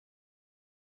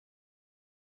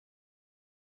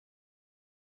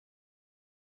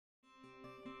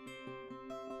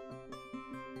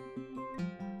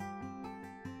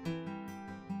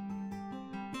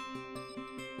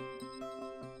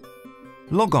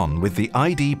Log on with the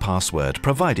ID password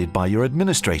provided by your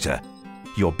administrator.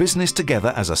 Your Business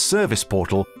Together as a Service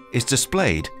portal is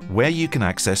displayed where you can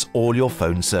access all your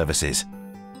phone services.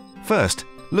 First,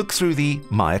 look through the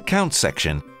My Account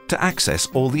section to access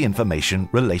all the information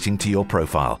relating to your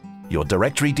profile, your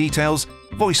directory details,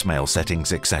 voicemail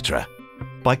settings, etc.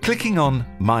 By clicking on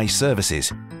My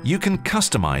Services, you can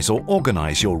customize or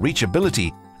organize your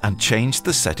reachability and change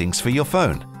the settings for your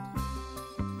phone.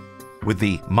 With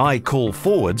the My Call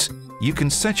Forwards, you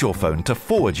can set your phone to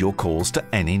forward your calls to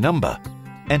any number.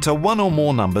 Enter one or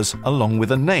more numbers along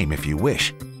with a name if you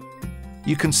wish.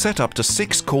 You can set up to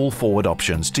 6 call forward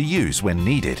options to use when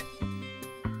needed.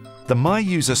 The My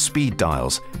User Speed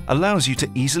Dials allows you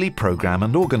to easily program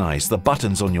and organize the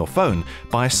buttons on your phone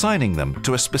by assigning them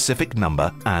to a specific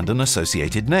number and an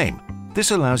associated name. This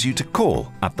allows you to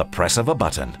call at the press of a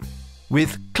button.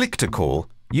 With Click to Call,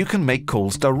 you can make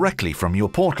calls directly from your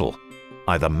portal.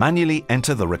 Either manually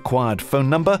enter the required phone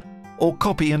number or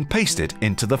copy and paste it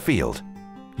into the field.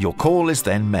 Your call is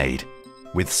then made.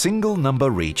 With single number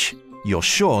reach, you're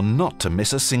sure not to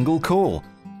miss a single call.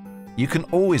 You can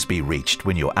always be reached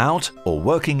when you're out or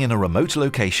working in a remote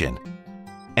location.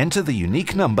 Enter the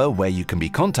unique number where you can be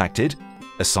contacted,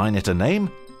 assign it a name,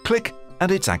 click,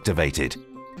 and it's activated.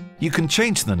 You can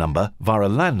change the number via a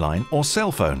landline or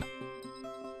cell phone.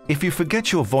 If you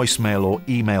forget your voicemail or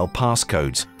email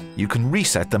passcodes, you can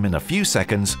reset them in a few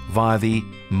seconds via the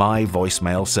My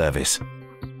Voicemail service.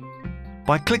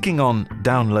 By clicking on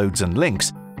Downloads and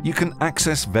Links, you can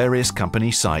access various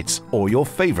company sites or your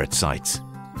favorite sites.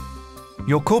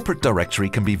 Your corporate directory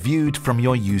can be viewed from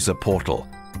your user portal.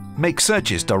 Make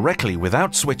searches directly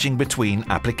without switching between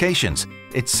applications.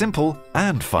 It's simple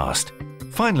and fast.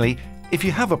 Finally, if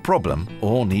you have a problem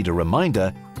or need a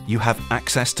reminder, you have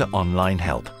access to online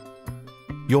help.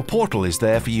 Your portal is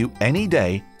there for you any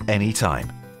day,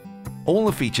 anytime. All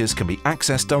the features can be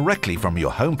accessed directly from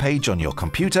your homepage on your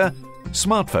computer,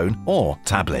 smartphone or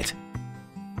tablet.